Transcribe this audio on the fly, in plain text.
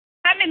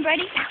coming,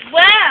 Brady.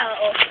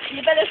 Well,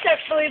 you better start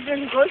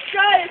believing in ghost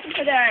stories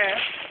for there.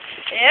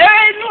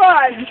 There is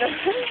one.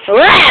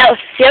 Well,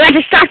 you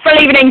better start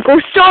believing in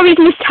ghost stories,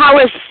 Miss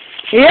Towers.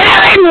 There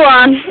is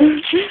one.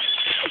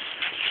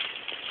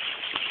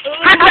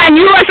 Hang on,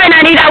 you reckon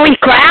I need a wee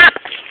crap?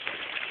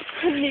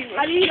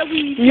 I need a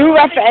wee. You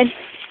reckon?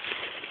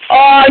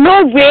 Oh,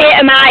 no way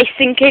am I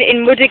sinking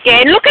in mud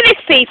again. Look at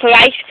this, people,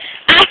 right?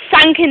 I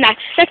sank in that.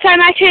 That's why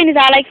my trainers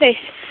are like this.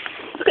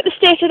 Look at the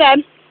state of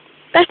them.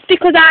 That's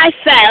because I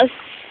fell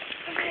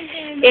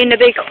in a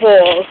big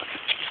hole.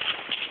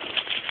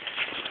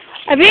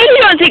 I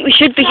really don't think we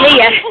should be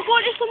here. We'll go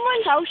to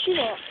someone's house, you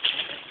know.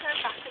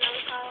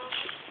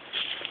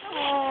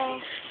 Oh.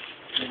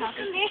 The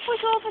lake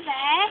was over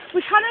there.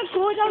 We cannot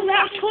go down there.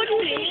 I told you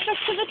to stick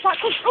to the track.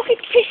 Look,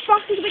 it's pitch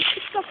black. There's a big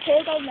pitch black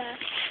hole down there.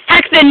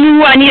 Heck, then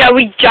you I need a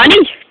wee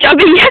Johnny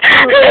jogging.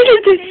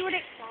 See what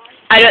it's on.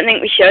 I don't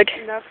think we should.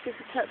 No,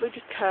 because we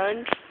just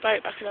turned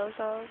right back at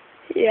ourselves.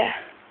 Yeah.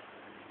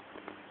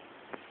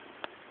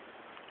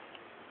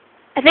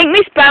 I think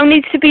Miss Brown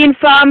needs to be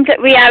informed that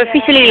we are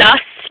officially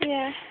lost.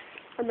 Yeah.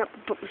 And that,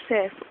 but we're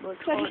safe.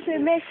 So you say,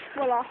 Miss,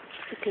 we're lost.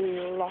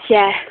 Freaking lost.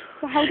 Yeah.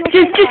 So how do I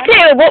Just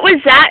say, what was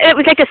that? It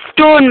was like a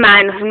stone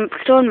mine.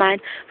 Stone mine.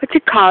 What's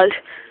it called?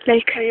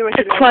 Like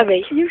a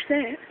quarry. You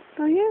say it.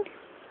 Are you?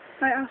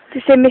 Right,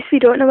 Just say, Miss, we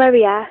don't know where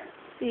we are.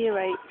 you're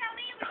right.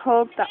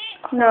 Hold that.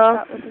 Hold No.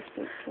 that with the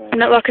stick. I'm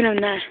not walking on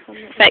there.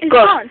 Right,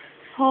 go.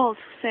 Hold.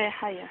 Say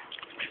hiya.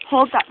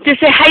 Hold that. Just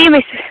say, hiya,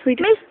 Miss.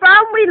 Miss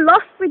Brown, we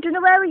lost. We don't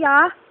know where we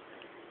are.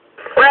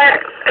 Where?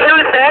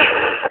 Who's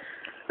there?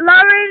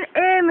 Lauren,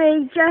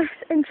 Amy, Jess,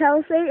 and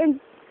Chelsea, and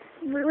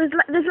there's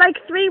like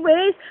 3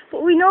 ways,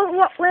 but we know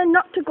what way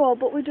not to go,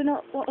 but we do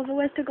not what other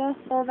ways to go.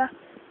 Over.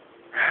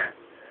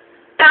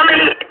 Tell me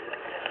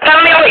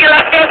what your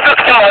last Facebook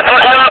was.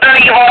 What you want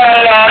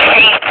to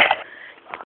see.